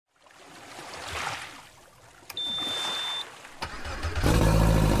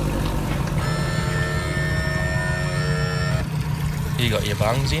you got your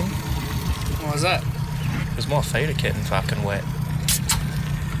bungs in? What was that? Because my feet are getting fucking wet.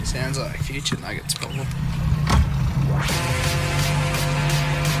 Sounds like future nuggets, probably.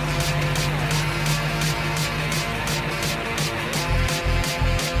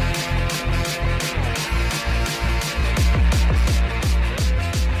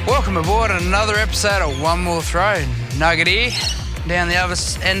 Welcome aboard on another episode of One More Throw. Nugget here, down the other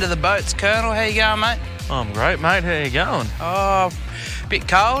end of the boats. Colonel, how you going, mate? I'm great, mate. How you going? Oh, bit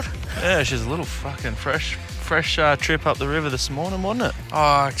cold. Yeah, she's a little fucking fresh trip up the river this morning, wasn't it? Oh,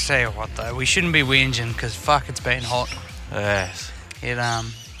 I tell you what though, we shouldn't be whinging because fuck, it's been hot. Yes.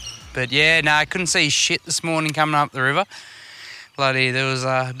 But yeah, no, I couldn't see shit this morning coming up the river. Bloody, there was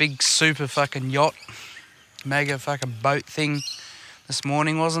a big super fucking yacht, mega fucking boat thing this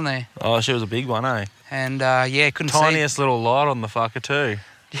morning, wasn't there? Oh, she was a big one, eh? And yeah, couldn't see. Tiniest little light on the fucker too.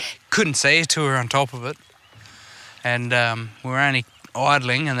 Couldn't see it till we were on top of it. And we were only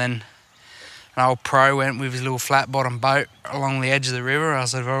idling, and then an old pro went with his little flat bottom boat along the edge of the river. I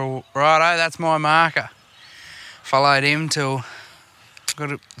said, well, righto, that's my marker. Followed him till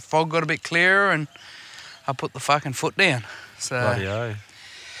fog got a bit clearer, and I put the fucking foot down. So, Bloody-o.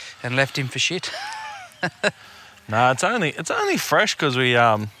 And left him for shit. No, it's only fresh because we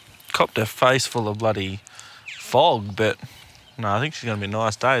copped a face full of bloody fog, but no, I think she's gonna be a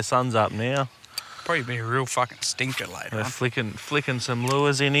nice day. Sun's up now. Probably be a real fucking stinker later We're on. flicking some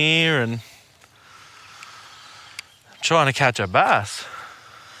lures in here and trying to catch a bass.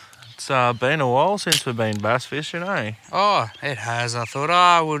 It's been a while since we've been bass fishing, eh? Oh, it has. I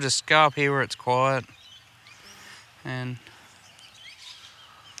thought, we'll just go up here where it's quiet. And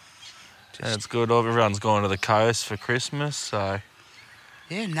it's good. Everyone's gone to the coast for Christmas, so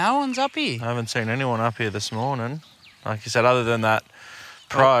yeah, no one's up here. I haven't seen anyone up here this morning. Like you said, other than that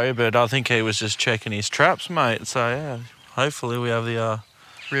pro, but I think he was just checking his traps, mate. So yeah, hopefully we have the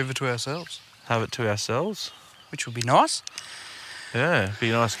River to ourselves. have it to ourselves. Which would be nice. Yeah, it'd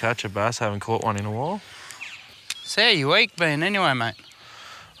be nice to catch a bass. Haven't caught one in a while. So how your week been anyway, mate?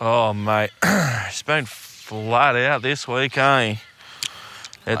 Oh, mate, it's been flat out this week, eh?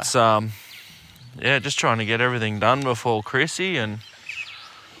 It's yeah, just trying to get everything done before Chrissy, and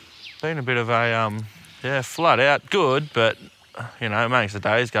been a bit of a flat out good, but you know, it makes the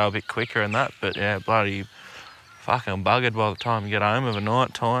days go a bit quicker and that. But yeah, bloody fucking buggered by the time you get home of a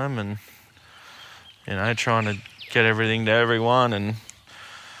night time, and you know, trying to get everything to everyone. And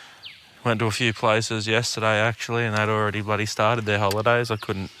went to a few places yesterday actually, and they'd already bloody started their holidays. I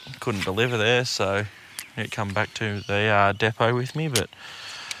couldn't deliver there, so it come back to the depot with me. But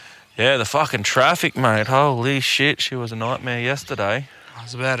yeah, the fucking traffic, mate. Holy shit, she was a nightmare yesterday. I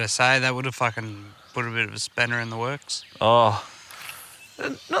was about to say that would have fucking put a bit of a spanner in the works. Oh,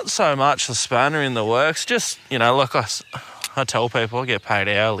 not so much the spanner in the works. Just, you know, like I tell people, I get paid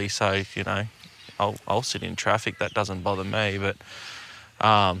hourly, so you know, I'll sit in traffic. That doesn't bother me. But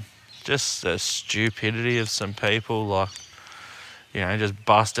just the stupidity of some people, like, you know, just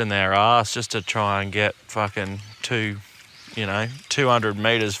busting their ass just to try and get fucking 200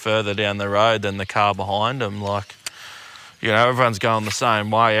 metres further down the road than the car behind them. Like, you know, everyone's going the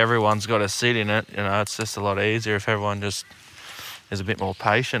same way. Everyone's got to sit in it. You know, it's just a lot easier if everyone just is a bit more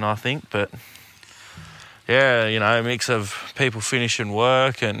patient, I think. But yeah, you know, a mix of people finishing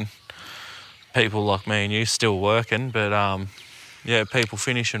work and people like me and you still working. But yeah, people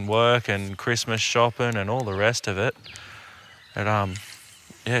finishing work and Christmas shopping and all the rest of it. And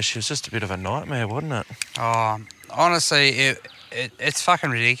yeah, she was just a bit of a nightmare, wasn't it? Oh, honestly, it's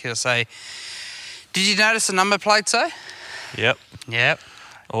fucking ridiculous, eh? Did you notice the number plates, though? Yep.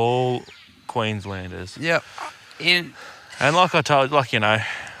 All Queenslanders. Yep. And like I told, like, you know,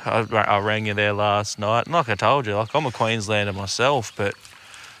 I rang you there last night, and like I told you, like, I'm a Queenslander myself, but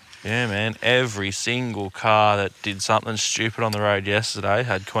yeah, man, every single car that did something stupid on the road yesterday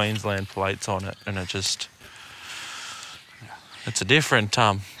had Queensland plates on it, and it's a different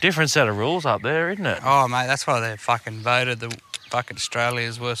set of rules up there, isn't it? Oh, mate, that's why they fucking voted the fucking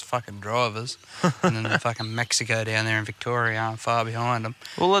Australia's worst fucking drivers. And then the fucking Mexico down there in Victoria aren't far behind them.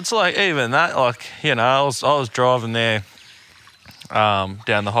 Well, it's like even that, like, you know, I was driving there down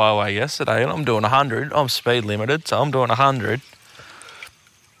the highway yesterday, and I'm doing 100. I'm speed limited, so I'm doing 100.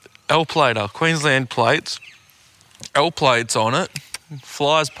 L-plater, Queensland plates, L-plates on it,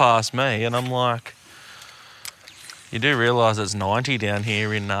 flies past me, and I'm like, you do realise it's 90 down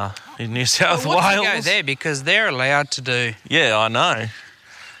here in New South Wales. Why go there? Because they're allowed to do. Yeah, I know.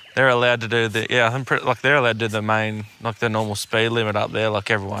 They're allowed to do they're allowed to do the main, like the normal speed limit up there, like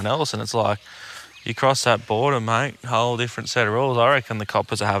everyone else, and it's like, you cross that border, mate, whole different set of rules. I reckon the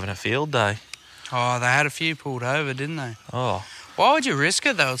coppers are having a field day. Oh, they had a few pulled over, didn't they? Oh. Why would you risk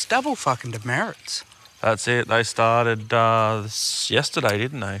it though? It's double fucking demerits. That's it. They started yesterday,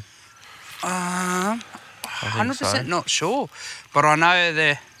 didn't they? I think 100% so. not sure, but I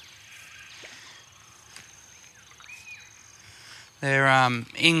know they're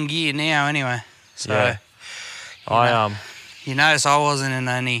in gear now anyway. So Yeah. you notice I wasn't in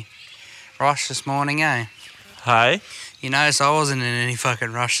any rush this morning, eh? Hey? You notice I wasn't in any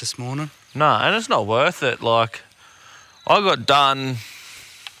fucking rush this morning. No, and it's not worth it. Like, I got done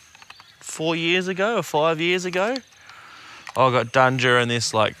 4 years ago or 5 years ago. I got done during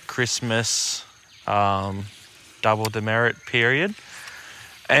this, like, Christmas double demerit period.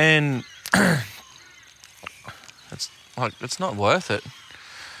 And it's not worth it.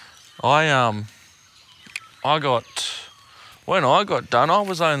 When I got done, I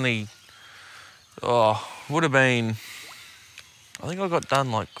was only, would have been, I think I got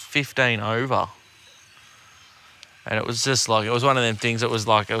done like 15 over. And it was just like, it was one of them things that was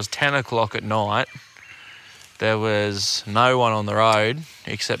like, it was 10 o'clock at night. There was no one on the road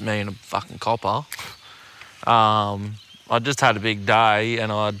except me and a fucking copper. I just had a big day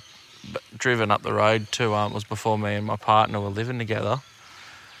and I'd driven up the road to, it was before me and my partner were living together.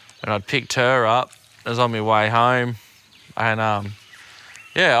 And I'd picked her up. It was on my way home. And, I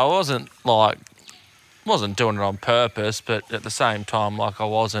wasn't doing it on purpose, but at the same time, like, I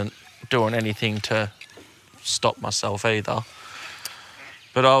wasn't doing anything to stop myself either.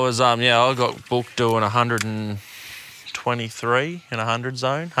 But I was, I got booked doing 123 in a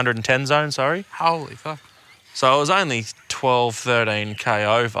 110 zone, sorry. Holy fuck. So I was only 12, 13k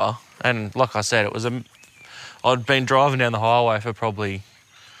over. And like I said, I'd been driving down the highway for probably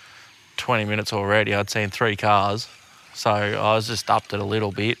 20 minutes already. I'd seen 3 cars. So I was just upped it a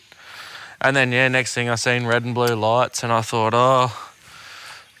little bit. And then, next thing I seen red and blue lights and I thought, I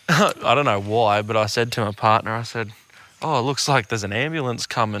don't know why, but I said to my partner, it looks like there's an ambulance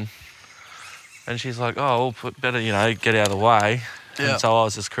coming. And she's like, we'll better, get out of the way. Yeah. And so I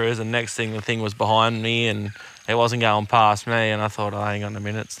was just cruising. Next thing, the thing was behind me and it wasn't going past me. And I thought, hang on a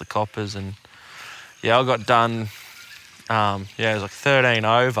minute, it's the coppers. And I got done, it was like 13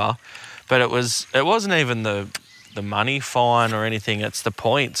 over. But it wasn't even the money fine or anything, it's the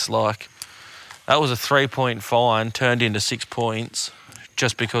points. Like, that was a 3-point fine turned into 6 points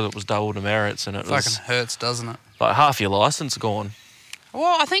just because it was double demerits, and it fucking hurts, doesn't it? Like half your licence gone.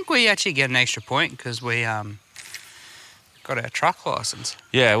 Well, I think we actually get an extra point because we got our truck licence.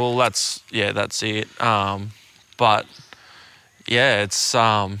 Yeah, well, that's it. But yeah, it's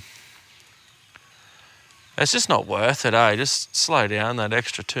just not worth it, eh? Just slow down that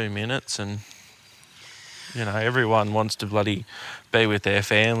extra 2 minutes and, everyone wants to bloody be with their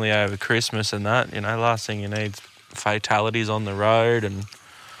family over Christmas and that. Last thing you need is fatalities on the road and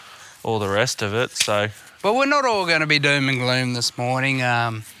all the rest of it, so... But we're not all going to be doom and gloom this morning.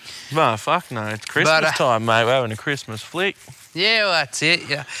 No, fuck no. It's Christmas time, mate. We're having a Christmas flick. Yeah, well, that's it,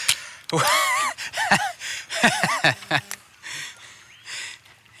 yeah.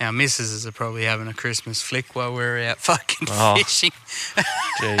 Our missus are probably having a Christmas flick while we're out fucking fishing.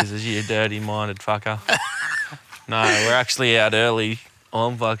 Jesus, you dirty-minded fucker. No, we're actually out early.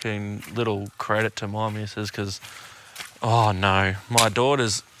 I'm fucking little credit to my missus because, no, my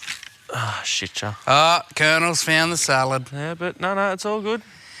daughter's, shit ya. Colonel's found the salad. Yeah, but no, it's all good.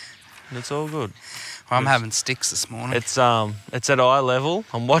 It's all good. Well, I'm having sticks this morning. It's at eye level.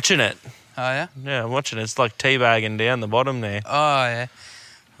 I'm watching it. Oh, yeah? Yeah, I'm watching it. It's like teabagging down the bottom there. Oh, yeah.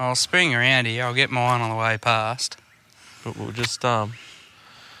 I'll spring around here. I'll get mine on the way past. But we'll just, nuggets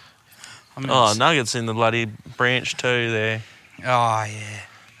in the bloody branch too there. Oh, yeah.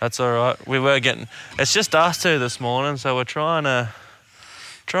 That's all right. We were getting... It's just us two this morning, so we're trying to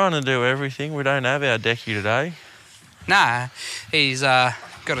do everything. We don't have our decky today. Nah, he's got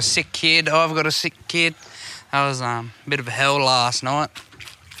a sick kid. I've got a sick kid. That was a bit of a hell last night.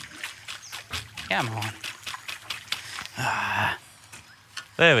 Come on.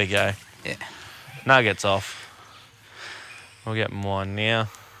 There we go. Yeah. Nuggets off. We'll get mine now.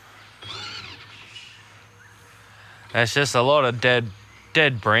 There's just a lot of dead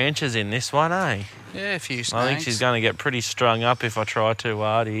branches in this one, eh? Yeah, a few snakes. I think she's going to get pretty strung up if I try too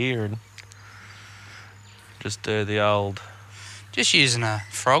hard here and just do the old... Just using a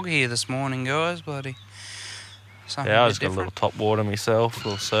frog here this morning, guys, bloody. Something I just got a little top water myself, a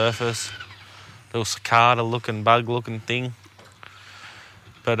little surface, little cicada-looking, bug-looking thing.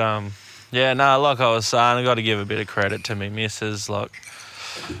 But, like I was saying, I got to give a bit of credit to me missus. Like,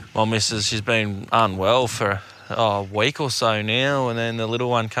 my missus, she's been unwell for a week or so now, and then the little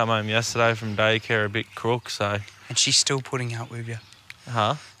one come home yesterday from daycare a bit crook, so... And she's still putting up with you.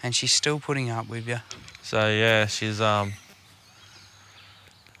 Huh? And she's still putting up with you. So, yeah, she's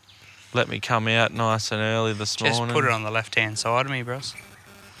let me come out nice and early this Just morning. put it on the left-hand side of me, bros.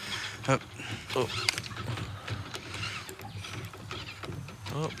 Oh. Oh.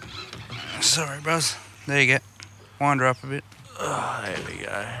 Oh. Sorry, bros. There you go. Wind her up a bit. Oh, there we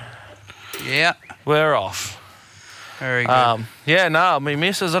go. Yeah. We're off. Very good. Yeah, no, my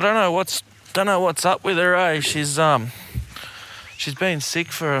missus, I don't know what's up with her, eh? She's been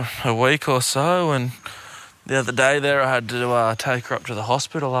sick for a week or so, and the other day there I had to take her up to the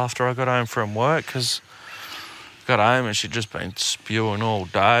hospital after I got home from work because I got home and she'd just been spewing all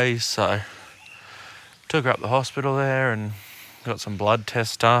day, so took her up to the hospital there and got some blood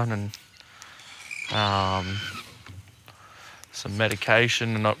tests done and some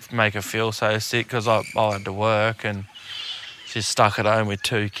medication to not make her feel so sick because I had to work and she's stuck at home with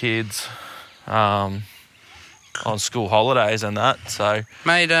 2 kids on school holidays and that. So,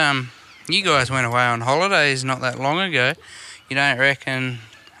 Mate, you guys went away on holidays not that long ago. You don't reckon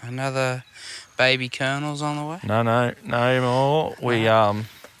another baby colonel's on the way? no more.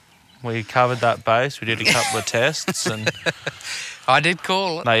 We covered that base. We did a couple of tests and I did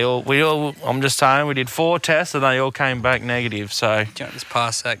call it. I'm just saying, we did 4 tests and they all came back negative. So Don't just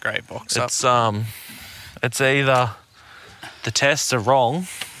pass that great box up. It's either the tests are wrong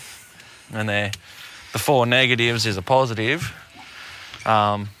and the 4 negatives is a positive.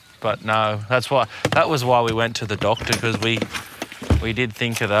 But no, that was why we went to the doctor, because we did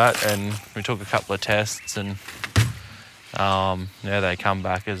think of that and we took a couple of tests and they come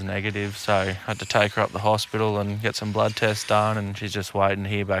back as negative. So I had to take her up to the hospital and get some blood tests done, and she's just waiting to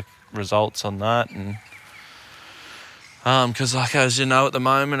hear back results on that. And because, like, as you know, at the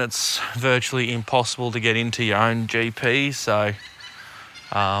moment it's virtually impossible to get into your own GP. So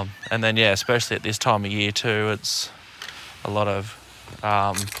and then especially at this time of year too, it's a lot of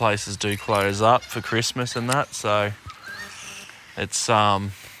places do close up for Christmas and that. So it's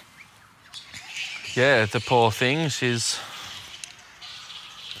the poor thing, she's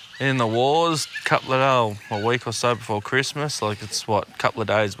in the wars a week or so before Christmas. Like, it's a couple of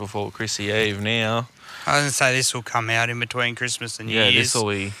days before Chrissy Eve now. I was going to say this will come out in between Christmas and New Year's.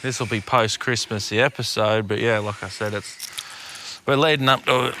 This will be post-Christmas, the episode. But yeah, like I said, we're leading up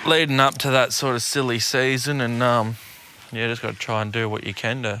to that sort of silly season, and just got to try and do what you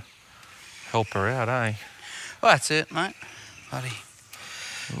can to help her out, eh? Well, that's it, mate. Bloody.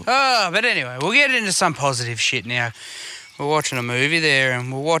 Oh, but anyway, we'll get into some positive shit now. We're watching a movie there,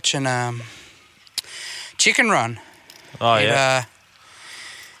 and we're watching Chicken Run. Oh, yeah.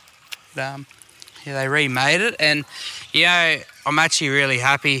 They remade it, and I'm actually really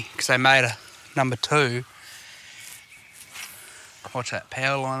happy because they made a number 2. Watch that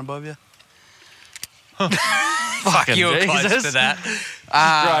power line above you. Fuck, you were close to that.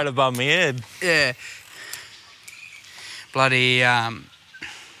 Right above my head. Yeah. Bloody.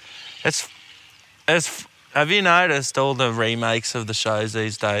 It's. Have you noticed all the remakes of the shows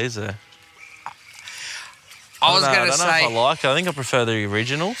these days? I was going to say. I don't know if I like it. I think I prefer the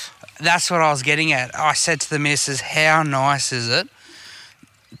originals. That's what I was getting at. I said to the missus, how nice is it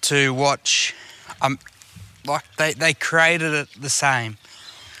to watch, like they created it the same.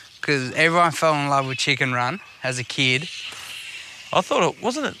 Because everyone fell in love with Chicken Run as a kid. I thought it,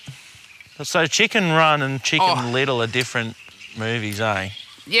 wasn't it? So Chicken Run and Chicken Little are different movies, eh?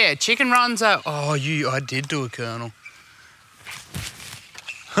 Yeah, Chicken Run's I did do a Colonel.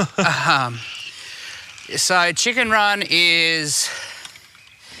 So Chicken Run is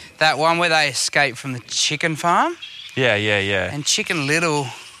that one where they escape from the chicken farm. Yeah. And Chicken Little...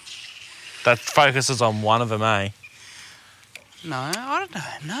 That focuses on one of them, eh? No, I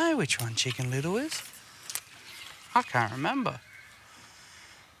don't know which one Chicken Little is. I can't remember.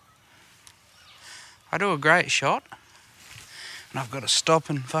 I do a great shot, and I've got to stop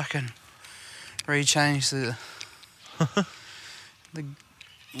and fucking rechange the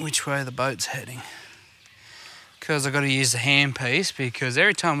which way the boat's heading. Because I've got to use the handpiece, because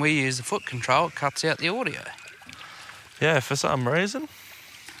every time we use the foot control, it cuts out the audio. Yeah, for some reason.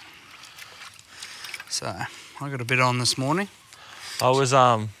 So, I got a bit on this morning. I was,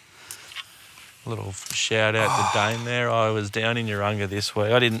 a little shout out to Dane there. I was down in Urunga this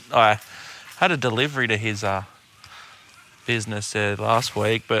week. I had a delivery to his business there last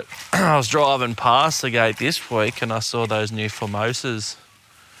week, but I was driving past the gate this week and I saw those new Formosas.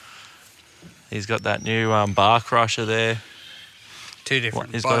 He's got that new bar crusher there. 2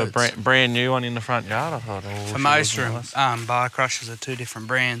 different He's boats. got a brand new one in the front yard. I thought, Formosa and bar crushers are 2 different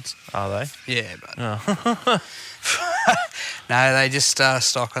brands. Are they? Yeah, but... Oh. No, they just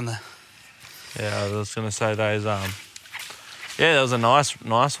stock on the... Yeah, I was going to say those... Yeah, there was a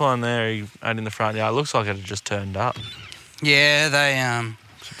nice one there he had in the front yard. It looks like it had just turned up. Yeah, they...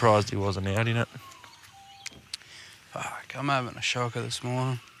 Surprised he wasn't out in it. Fuck, I'm having a shocker this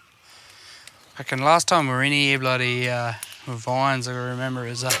morning. Fucking last time we were in here, bloody, with Vines, I remember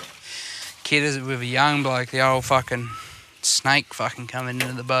as a kid with a young bloke, the old fucking snake fucking coming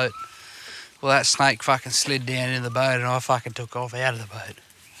into the boat. Well, that snake fucking slid down into the boat and I fucking took off out of the boat.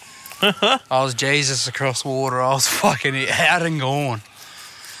 I was Jesus across water. I was fucking out and gone.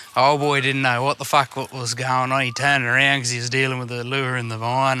 Old boy didn't know what the fuck was going on. He turned around because he was dealing with the lure in the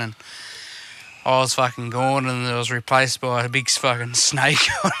vine, and I was fucking gone, and it was replaced by a big fucking snake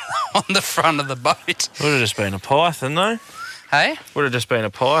on the front of the boat. Would have just been a python, though. Hey? Would have just been a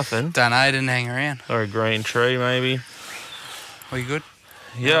python. Don't know, didn't hang around. Or a green tree, maybe. Are you good?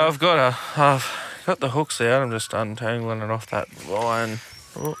 Yeah, I've got the hooks out. I'm just untangling it off that vine.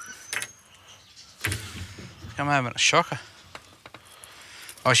 Oh. I'm having a shocker.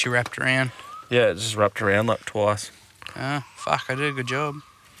 Oh, she wrapped around. Yeah, it just wrapped around like twice. Oh, fuck, I did a good job.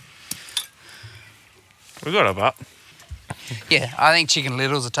 We got her up. Yeah, I think Chicken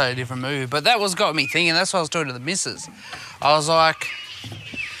Little's a totally different movie, but that was got me thinking. That's what I was talking to the missus. I was like,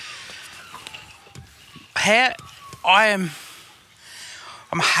 I'm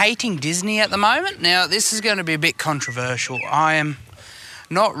hating Disney at the moment. Now, this is going to be a bit controversial. I am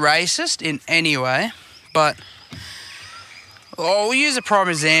not racist in any way, but we'll use a prime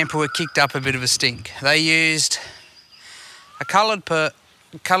example. It kicked up a bit of a stink. They used a coloured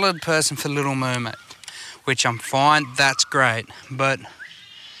person for Little Mermaid, which I'm fine, that's great, but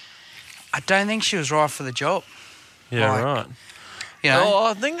I don't think she was right for the job. Yeah, right. You know, Oh,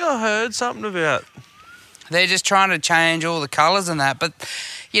 I think I heard something about... They're just trying to change all the colours and that, but,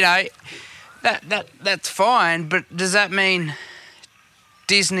 you know, that's fine, but does that mean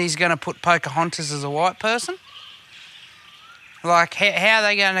Disney's going to put Pocahontas as a white person? Like, how are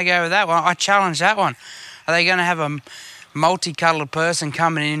they going to go with that one? I challenge that one. Are they going to have a multicoloured person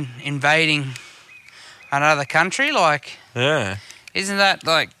coming in, invading another country? Like, Yeah. isn't that,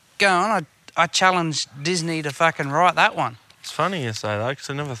 like, go on, I challenge Disney to fucking write that one. It's funny you say that,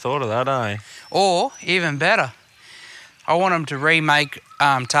 because I never thought of that, eh? Or, even better, I want them to remake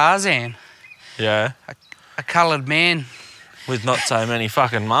Tarzan. Yeah. A coloured man. With not so many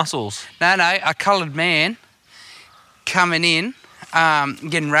fucking muscles. No, a coloured man coming in,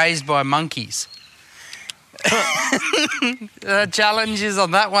 getting raised by monkeys. Challenges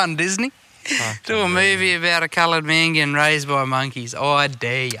on that one, Disney. Do a movie about a coloured man getting raised by monkeys. Oh, I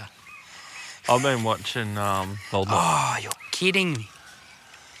dare ya. I've been watching... Oh, you're kidding me.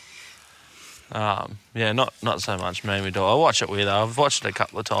 Yeah, not so much me and my daughter. I watch it with her. I've watched it a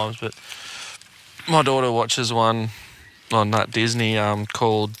couple of times, but my daughter watches one on that Disney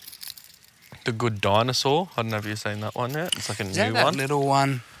called The Good Dinosaur. I don't know if you've seen that one yet. It's like a Is new that one. little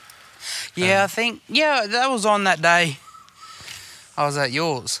one? Yeah, I think... Yeah, that was on that day. I was at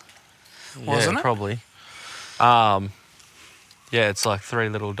yours. Wasn't it? Probably. Yeah, it's like 3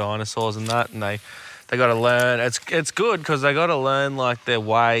 little dinosaurs and that, and they got to learn. It's good because they got to learn like their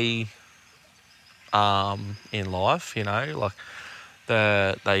way in life. You know, like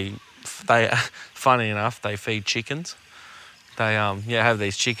they funny enough, they feed chickens. They have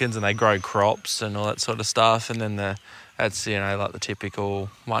these chickens and they grow crops and all that sort of stuff, and then that's, you know, like the typical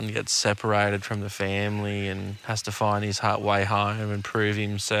one gets separated from the family and has to find his way home and prove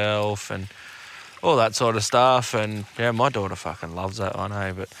himself and all that sort of stuff. And yeah, my daughter fucking loves that one,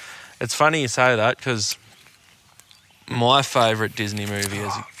 eh? But it's funny you say that because my favourite Disney movie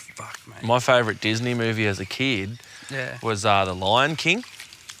my favourite Disney movie as a kid was The Lion King.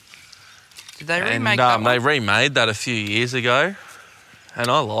 Did they remake that one? They remade that a few years ago, and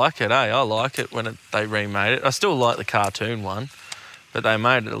I like it, eh? I like it when they remade it. I still like the cartoon one, but they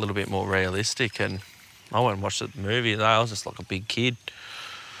made it a little bit more realistic, and I went and watched the movie. I was just like a big kid.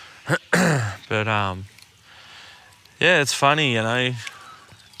 But yeah, it's funny, you know, it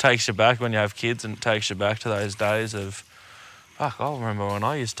takes you back when you have kids, and it takes you back to those days of, fuck, I remember when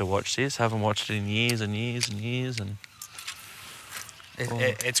I used to watch this. Haven't watched it in years and years and years, and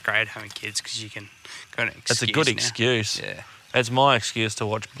it's great having kids because you can go to excuse. it's a good now. excuse. Yeah. It's my excuse to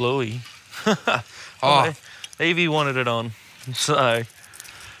watch Bluey. Oh. Evie wanted it on, so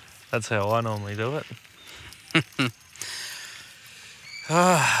that's how I normally do it. Look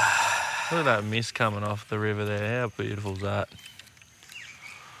at that mist coming off the river there. How beautiful is that?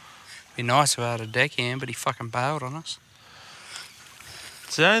 Be nice if I had a deckhand, but he fucking bailed on us.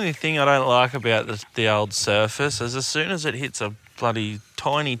 It's the only thing I don't like about the old surface is as soon as it hits a bloody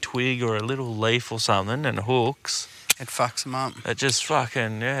tiny twig or a little leaf or something and hooks, it fucks them up. It just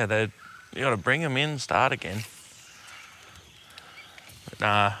fucking, yeah, you got to bring them in, start again. But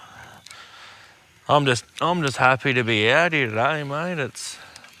nah, I'm just happy to be out here today, mate.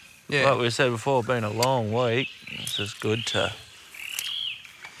 Yeah. like we said before, been a long week. It's just good to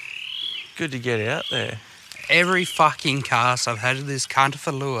get out there. Every fucking cast I've had of this cunt of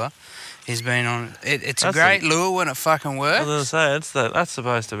a lure has been on. It's a great lure when it fucking works. I was going to say, that's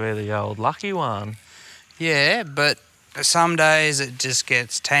supposed to be the old lucky one. Yeah, but some days it just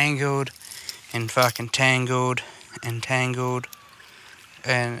gets tangled and fucking tangled and tangled.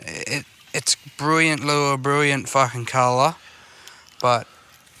 And it's brilliant lure, brilliant fucking colour. But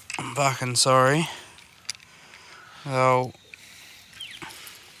I'm fucking sorry. Oh,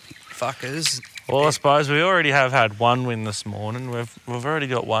 fuckers. Well, I suppose we already have had one win this morning. We've already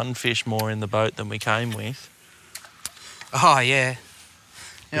got one fish more in the boat than we came with. Oh, yeah.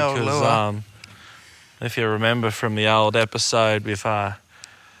 The old lure. Because if you remember from the old episode with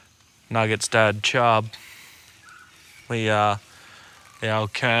Nugget's dad Chubb, the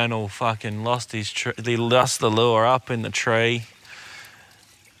old Colonel fucking lost the lure up in the tree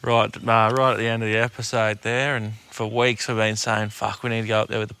right at the end of the episode there, and for weeks we've been saying, fuck, we need to go up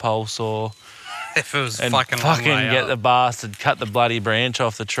there with the pole saw. If it was And fucking get the bastard, cut the bloody branch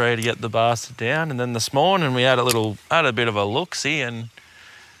off the tree to get the bastard down. And then this morning we had a bit of a look-see, and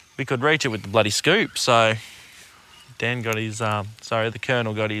we could reach it with the bloody scoop. So Dan got his, the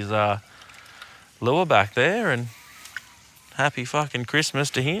Colonel got his lure back there, and happy fucking Christmas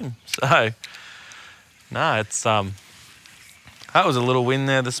to him. So, no, it's, that was a little win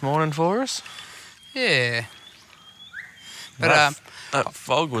there this morning for us. Yeah. But, that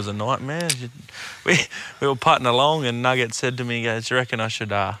fog was a nightmare. We were putting along, and Nugget said to me, he goes, "Do you reckon I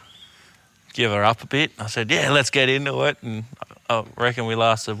should give her up a bit?" I said, "Yeah, let's get into it." And I reckon we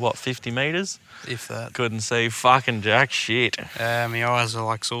lasted, 50 metres? If that. Couldn't see fucking jack shit. My eyes are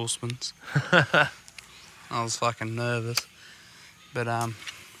like saucepans. I was fucking nervous. But, I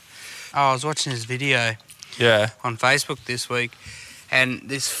was watching this video on Facebook this week, and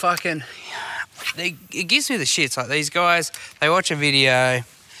this fucking... it gives me the shits. Like, these guys, they watch a video and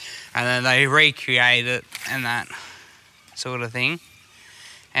then they recreate it and that sort of thing.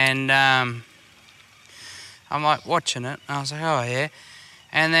 And I'm like watching it, and I was like, oh yeah.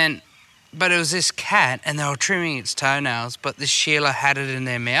 And then, but it was this cat, and they were trimming its toenails, but the Sheila had it in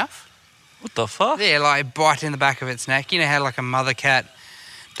their mouth. What the fuck? Yeah, like bite in the back of its neck. You know how like a mother cat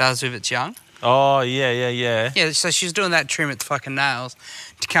does with its young? Oh, yeah. Yeah, so she was doing that, trim its fucking nails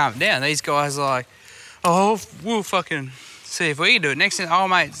to calm it down. These guys are like, oh, we'll fucking see if we can do it. Next thing, oh,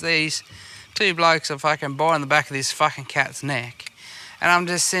 mate, these two blokes are fucking biting the back of this fucking cat's neck. And I'm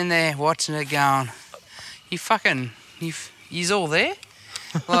just sitting there watching it going, he's all there?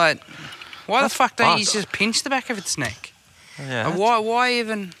 Like, why the fuck don't you just pinch the back of its neck? Yeah.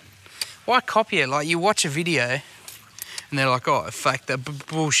 Why copy it? Like, you watch a video and they're like, oh, fuck, that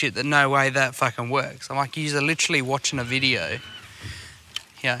bullshit, that no way that fucking works. I'm like, you're literally watching a video,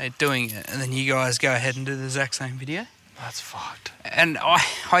 doing it, and then you guys go ahead and do the exact same video. That's fucked. And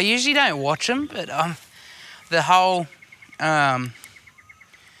I usually don't watch them, but the whole,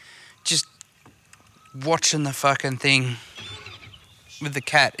 just watching the fucking thing with the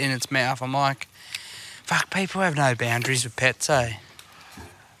cat in its mouth, I'm like, fuck, people have no boundaries with pets, eh?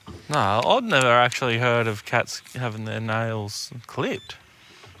 No, I've never actually heard of cats having their nails clipped.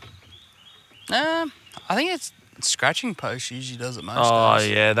 I think it's scratching post usually does it most days. Oh,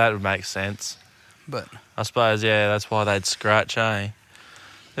 yeah, that would make sense. But I suppose, yeah, that's why they'd scratch, eh?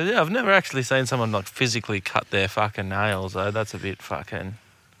 But yeah, I've never actually seen someone, like, physically cut their fucking nails, though. That's a bit fucking...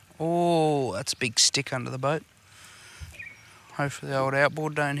 Oh, that's a big stick under the boat. Hopefully the old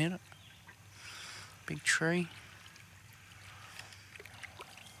outboard don't hit it. Big tree.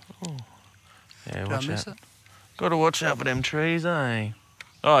 Oh. Yeah, Did watch I miss out. it? Got to watch out for them trees, eh?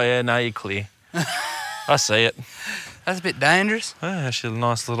 Oh, yeah, no, you're clear. I see it. That's a bit dangerous. Oh, actually, a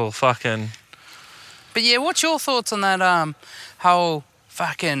nice little fucking... But yeah, what's your thoughts on that whole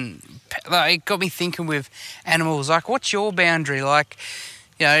fucking... Like, it got me thinking with animals. Like, what's your boundary? Like,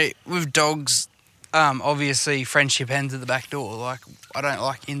 with dogs, obviously friendship ends at the back door. Like, I don't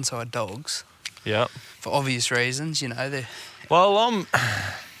like inside dogs. Yep. For obvious reasons, they're... Well,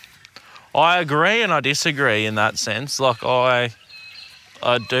 I agree and I disagree in that sense. Like, I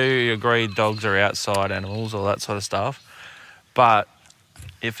do agree dogs are outside animals, all that sort of stuff. But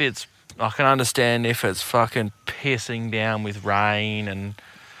I can understand if it's fucking pissing down with rain and,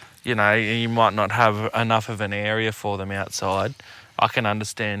 you might not have enough of an area for them outside. I can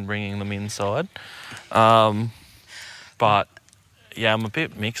understand bringing them inside. But, yeah, I'm a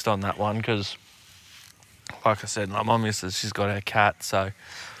bit mixed on that one because, like I said, my missus, she's got her cat, so...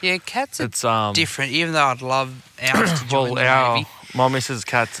 Yeah, cats are different, even though I'd love ours to join the Navy. My missus'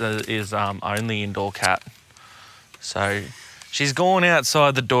 cat is only indoor cat. So she's gone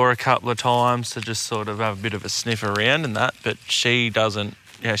outside the door a couple of times to just sort of have a bit of a sniff around and that, but she doesn't.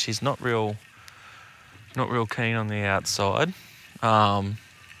 Yeah, she's not real keen on the outside.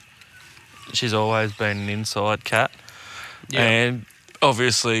 She's always been an inside cat, and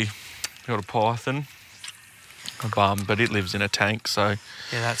obviously got a python, a bum, but it lives in a tank, so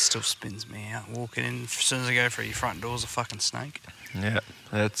Yeah, that still spins me out. Walking in, as soon as I go through your front door's a fucking snake. yeah,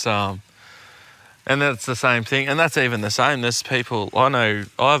 that's and that's the same thing, and that's even the same. There's people I know.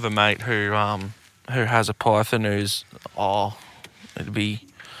 I have a mate who has a python who's it'd be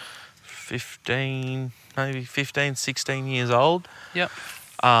 15, 16 years old. Yep.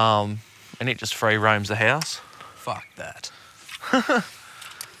 And it just free roams the house. Fuck that.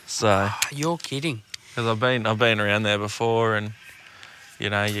 So You're kidding. because I've been around there before, and you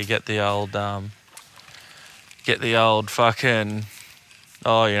know you get the old fucking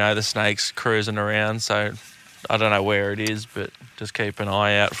the snakes cruising around. So I don't know where it is, but just keep an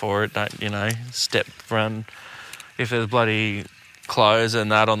eye out for it. Don't run if there's bloody clothes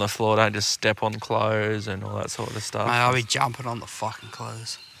and that on the floor. Don't just step on clothes and all that sort of stuff. Mate, I'll be jumping on the fucking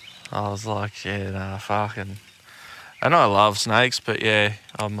clothes. I was like, yeah, nah, fucking. And I love snakes, but yeah,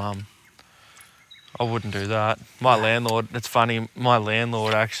 I wouldn't do that. My landlord, it's funny, my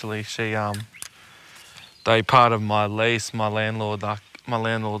landlord actually, they part of my lease, my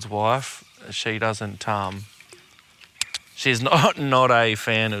landlord's wife, she doesn't, she's not a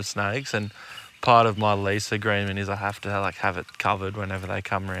fan of snakes, and part of my lease agreement is I have to have it covered whenever they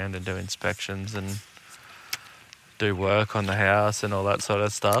come around and do inspections and do work on the house and all that sort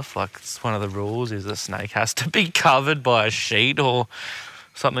of stuff. Like, it's one of the rules is a snake has to be covered by a sheet or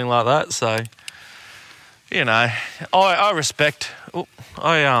something like that. So, I respect.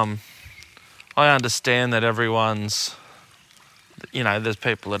 I understand that everyone's. There's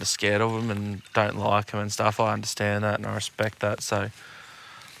people that are scared of them and don't like them and stuff. I understand that and I respect that. So,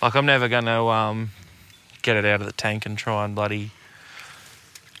 I'm never going to get it out of the tank and try and bloody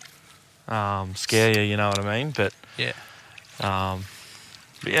scare you. You know what I mean? But yeah. I've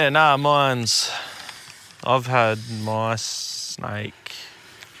had my snake.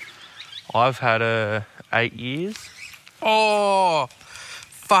 I've had her 8 years. Oh,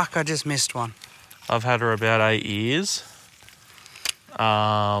 fuck! I just missed one. I've had her about 8 years.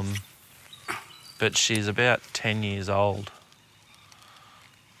 But she's about 10 years old.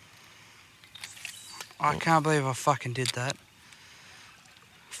 I can't believe I fucking did that.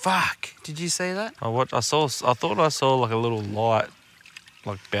 Fuck! Did you see that? I thought I saw like a little light,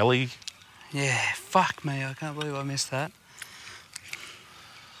 like belly. Yeah. Fuck me! I can't believe I missed that.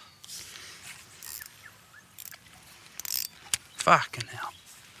 Fucking hell.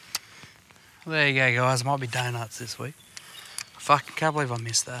 Well, there you go, guys. Might be donuts this week. Fucking can't believe I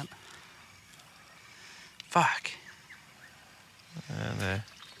missed that. Fuck. Yeah, there.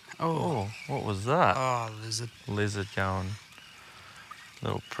 Oh. What was that? Oh, lizard. Lizard going.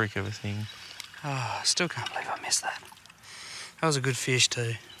 Little prick of a thing. Oh, I still can't believe I missed that. That was a good fish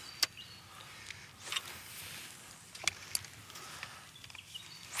too.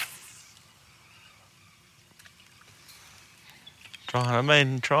 Trying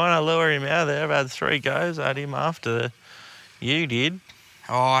to lure him out there. I've had 3 goes at him after you did.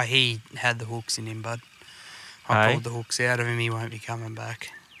 Oh, he had the hooks in him, bud. I pulled the hooks out of him. He won't be coming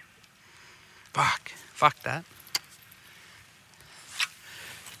back. Fuck that.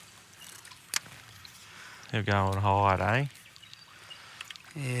 He'll go and hide, eh?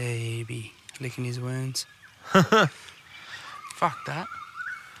 Yeah, he'd be licking his wounds. Fuck that.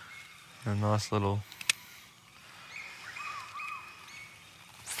 A nice little.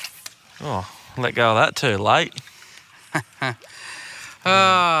 Oh, let go of that too late.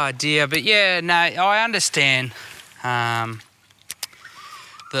 Oh dear, but yeah, no, I understand the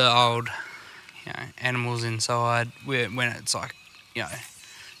old, animals inside when it's like,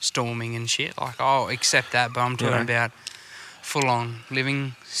 storming and shit. Like, I'll accept that, but I'm talking about full-on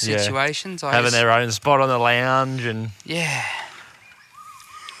living situations. Having their own spot on the lounge and yeah,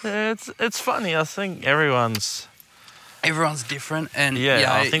 it's funny. I think everyone's different, and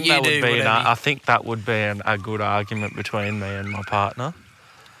I think that would be I think that would be a good argument between me and my partner,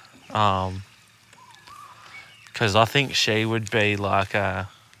 because I think she would be like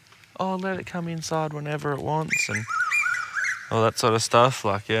let it come inside whenever it wants and all that sort of stuff.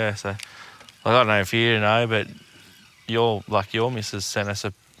 Like, yeah, so I don't know if you know, but your missus sent us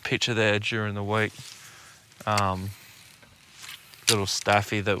a picture there during the week, little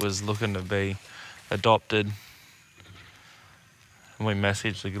staffy that was looking to be adopted. And we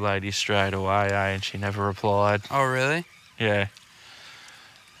messaged the lady straight away, and she never replied. Oh, really? Yeah.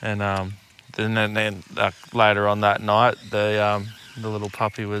 And then later on that night, the little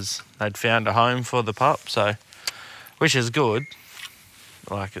puppy they'd found a home for the pup, so which is good.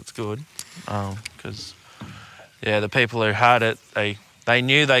 Like, it's good, because the people who had it, they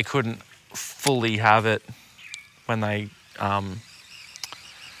knew they couldn't fully have it when they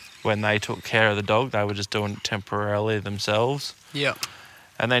took care of the dog. They were just doing it temporarily themselves. Yeah.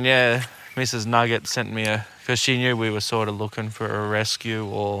 And then Mrs. Nugget sent me because she knew we were sort of looking for a rescue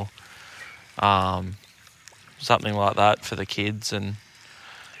or something like that for the kids, and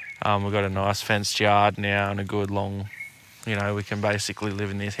we've got a nice fenced yard now and a good long, we can basically live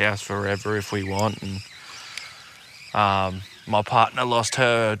in this house forever if we want. And my partner lost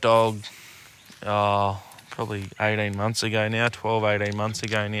her dog probably 18 months ago now, 18 months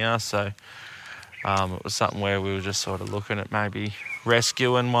ago now, so it was something where we were just sort of looking at maybe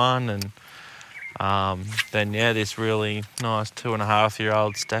rescuing one. And then this really nice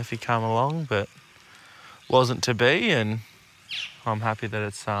 2.5-year-old Staffy come along, but wasn't to be, and I'm happy that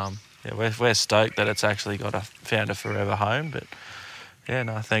it's we're stoked that it's actually found a forever home. But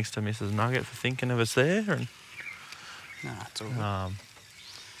thanks to Mrs. Nugget for thinking of us there. And no, it's all good.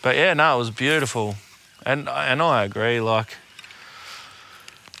 But it was beautiful, and I agree. Like,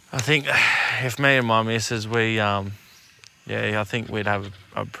 I think if me and my missus, I think we'd have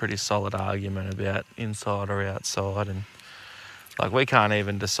a pretty solid argument about inside or outside, and like we can't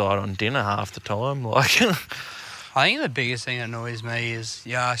even decide on dinner half the time. Like, I think the biggest thing that annoys me is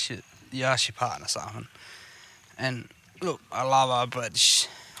you ask your partner something, and look, I love her, but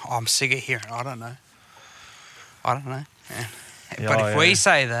I'm sick of hearing, I don't know. Yeah. But if we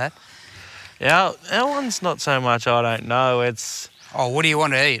say that... Yeah, that one's not so much I don't know, it's... Oh, what do you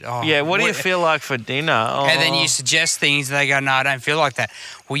want to eat? Oh, what do you feel like for dinner? And then you suggest things and they go, no, I don't feel like that.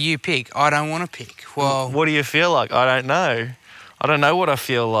 Well, you pick. I don't want to pick. Well... What do you feel like? I don't know. I don't know what I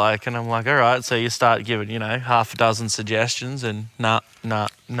feel like. And I'm like, all right, so you start giving, half a dozen suggestions and nah. And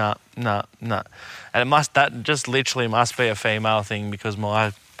that just literally must be a female thing, because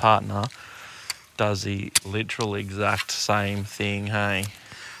my partner does the literal exact same thing, hey?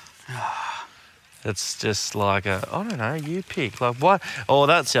 It's just like I don't know, you pick. Like, what? Oh,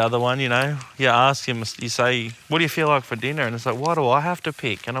 that's the other one, You ask him, you say, what do you feel like for dinner? And it's like, why do I have to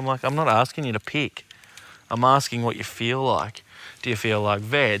pick? And I'm like, I'm not asking you to pick. I'm asking what you feel like. Do you feel like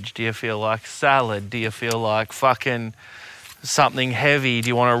veg? Do you feel like salad? Do you feel like fucking something heavy? Do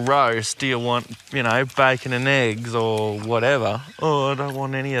you want a roast? Do you want, bacon and eggs or whatever? Oh, I don't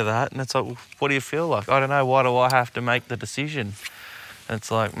want any of that. And it's like, well, what do you feel like? I don't know. Why do I have to make the decision? And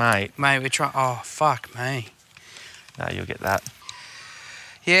it's like, mate. Mate, we try... Oh, fuck me. No, you'll get that.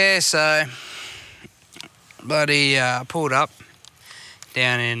 Yeah, so... Bloody pulled up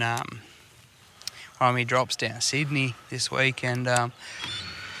down in... Army drops down Sydney this week, and I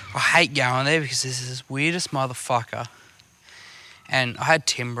hate going there because this is this weirdest motherfucker. And I had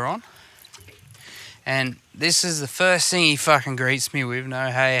timber on, and this is the first thing he fucking greets me with.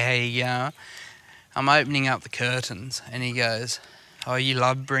 No, hey, I'm opening up the curtains, and he goes, oh, you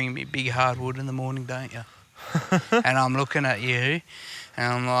love bringing me big hardwood in the morning, don't you? And I'm looking at you,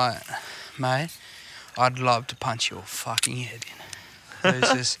 and I'm like, mate, I'd love to punch your fucking head in.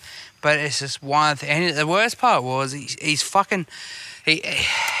 Who's this? But it's just one thing. And the worst part was he's fucking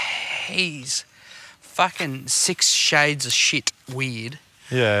 6 shades of shit weird.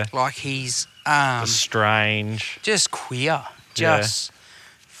 Yeah. Like he's strange. Just queer. Just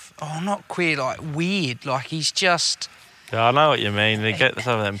not queer, like weird. Like he's just... Yeah, I know what you mean. They get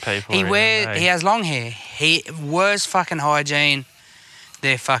some of them people. He has long hair. Worst fucking hygiene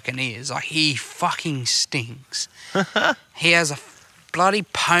there fucking is. Like he fucking stinks. He has a bloody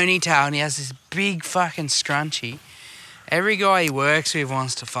ponytail and he has this big fucking scrunchie. Every guy he works with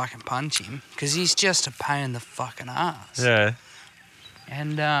wants to fucking punch him because he's just a pain in the fucking ass. Yeah.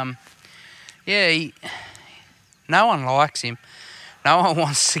 And no one likes him. No one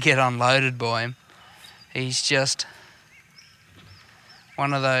wants to get unloaded by him. He's just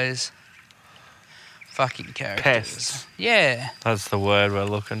one of those fucking characters. Pests. Yeah. That's the word we're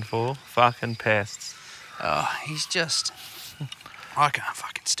looking for. Fucking pests. Oh, he's just... I can't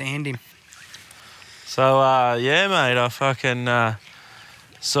fucking stand him. So, mate, I fucking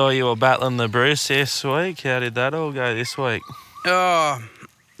saw you were battling the Bruce this week. How did that all go this week? Oh,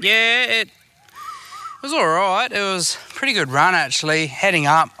 yeah, it was all right. It was a pretty good run, actually. Heading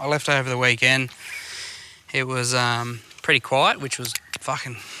up, I left over the weekend. It was pretty quiet, which was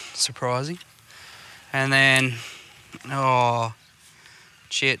fucking surprising. And then,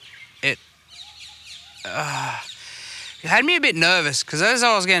 it had me a bit nervous because as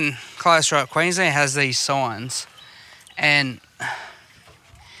I was getting closer up, Queensland has these signs and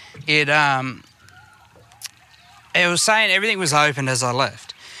it was saying everything was open as I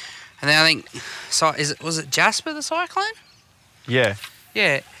left. And then I think, so was it Jasper the cyclone? Yeah.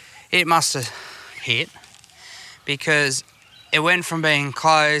 Yeah, it must have hit because it went from being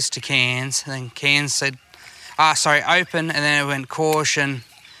closed to Cairns, and then Cairns said, open, and then it went caution,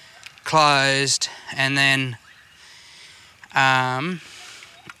 closed, and then as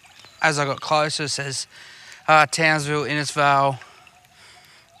I got closer, it says Townsville, Innisfail,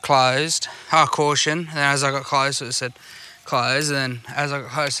 closed, caution, and then as I got closer, it said closed, and then as I got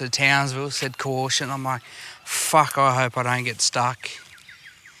closer to Townsville, it said caution. I'm like, fuck, I hope I don't get stuck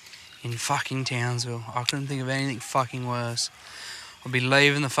in fucking Townsville. I couldn't think of anything fucking worse. I'll be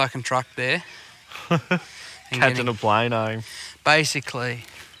leaving the fucking truck there. Catching a plane home. Basically.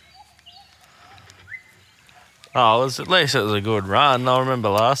 Oh, at least it was a good run. I remember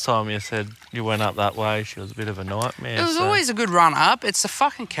last time you said you went up that way. She was a bit of a nightmare. It was always a good run up. It's the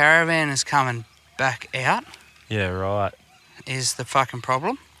fucking caravan is coming back out. Yeah, right. Is the fucking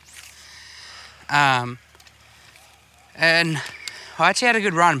problem. And I actually had a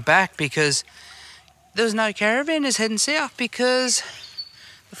good run back because there was no caravanners heading south because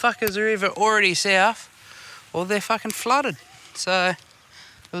the fuckers are either already south or they're fucking flooded. So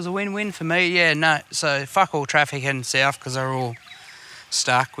it was a win-win for me. Yeah, no. So fuck all traffic heading south because they're all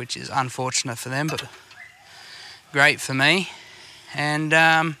stuck, which is unfortunate for them, but great for me. And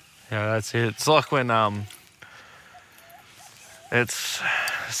yeah, that's it. It's like when it's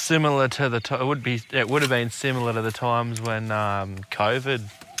similar to it would have been similar to the times when COVID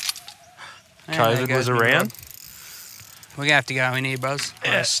was around. We're gonna have to go in here, bros.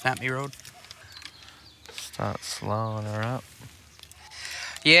 Yeah. Snap me rod. Start slowing her up.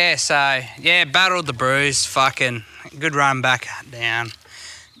 Yeah, so battled the bruise, fucking good run back down.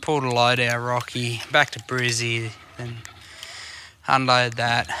 Pulled a load out Rocky, back to Brizzy, then unloaded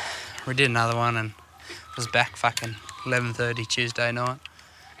that. We did another one and was back fucking 11:30 Tuesday night.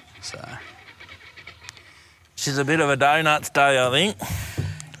 So She's a bit of a donuts day, I think.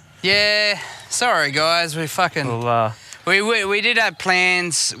 yeah, sorry guys, we fucking we did have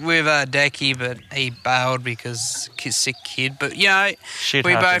plans with Decky, but he bailed because sick kid. But you know, Shit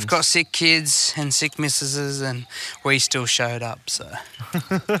we happens. both got sick kids and sick missuses, and we still showed up. So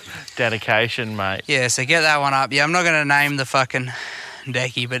Dedication, mate. yeah, so get that one up. Yeah, I'm not gonna name the fucking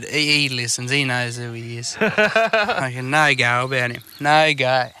Decky, but he listens. He knows who he is. Fucking no go about him. No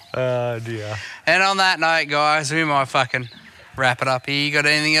go. Oh dear. And on that note, guys, we might fucking wrap it up here. You got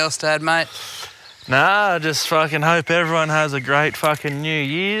anything else to add, mate? Nah, I just fucking hope everyone has a great fucking New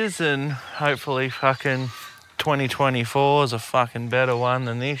Year's and hopefully fucking 2024 is a fucking better one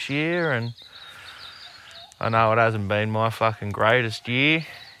than this year. And I know it hasn't been my fucking greatest year.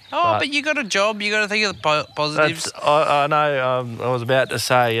 Oh, but you got a job. You got to think of the positives. I know. I was about to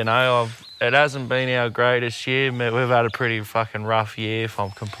say, you know, it hasn't been our greatest year. We've had a pretty fucking rough year, if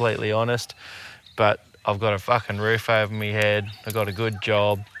I'm completely honest. But I've got a fucking roof over my head. I've got a good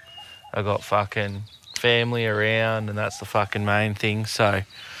job. I've got fucking family around, and that's the fucking main thing. So,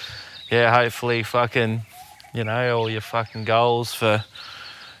 yeah, hopefully fucking, you know, all your fucking goals for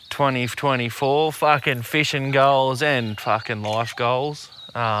 2024, fucking fishing goals and fucking life goals.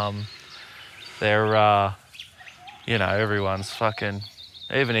 They're, you know, everyone's fucking,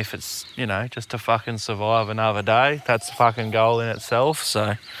 even if it's, you know, just to fucking survive another day, that's a fucking goal in itself.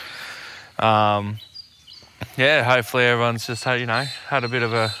 So, yeah, hopefully everyone's just, you know, had a bit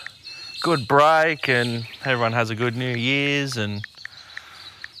of a good break and everyone has a good New Year's, and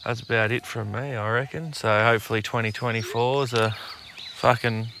that's about it from me, I reckon. So hopefully 2024 is a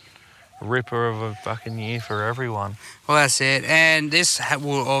fucking ripper of a fucking year for everyone. Well, that's it. And this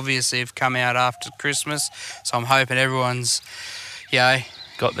will obviously have come out after Christmas, so I'm hoping everyone's, you know,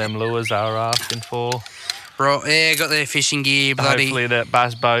 Got them lures they were asking for. got their fishing gear, bloody. Hopefully that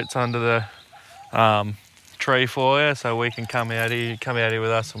bass boat's under the tree for you, so we can come out here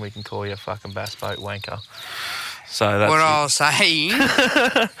with us and we can call you a fucking bass boat wanker. So that's what it. I was saying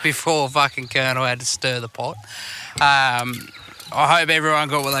before fucking Colonel had to stir the pot. I hope everyone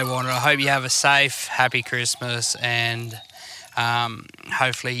got what they wanted. I hope you have a safe, happy Christmas, and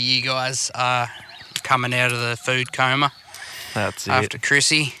hopefully you guys are coming out of the food coma. That's it. After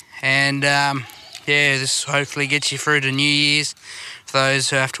Chrissy. And yeah, this hopefully gets you through to New Year's for those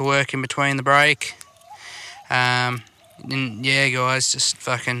who have to work in between the break. And yeah, guys, just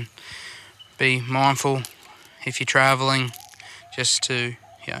fucking be mindful if you're travelling, just to,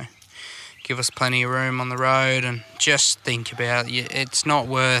 you know, give us plenty of room on the road, and just think about it. It's not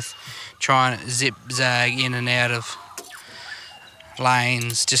worth trying to zip-zag in and out of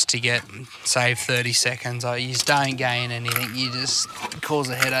lanes just to save 30 seconds. You just don't gain anything. You just cause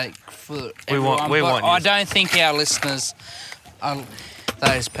a headache for everyone. I don't think our listeners are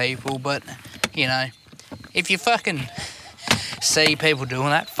those people, but, you know, if you fucking see people doing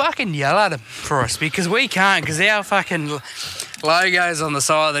that, fucking yell at them for us, because we can't, because our fucking logo's on the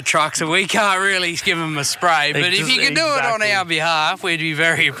side of the truck, so we can't really give them a spray. But if you could do it on our behalf, we'd be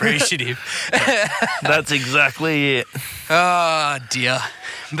very appreciative. That's exactly it. Oh, dear.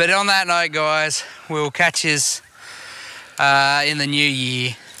 But on that note, guys, we'll catch you in the new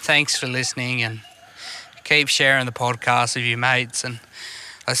year. Thanks for listening, and keep sharing the podcast with your mates, and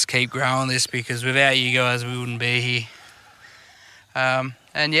let's keep growing this, because without you guys, we wouldn't be here.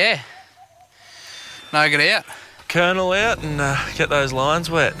 And yeah, nug it out. Colonel out and get those lines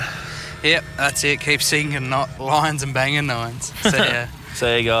wet. Yep, that's it. Keep singing lines and banging nines. So yeah.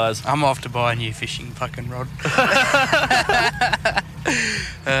 See you guys. I'm off to buy a new fishing fucking rod.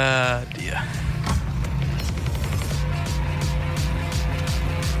 Dear.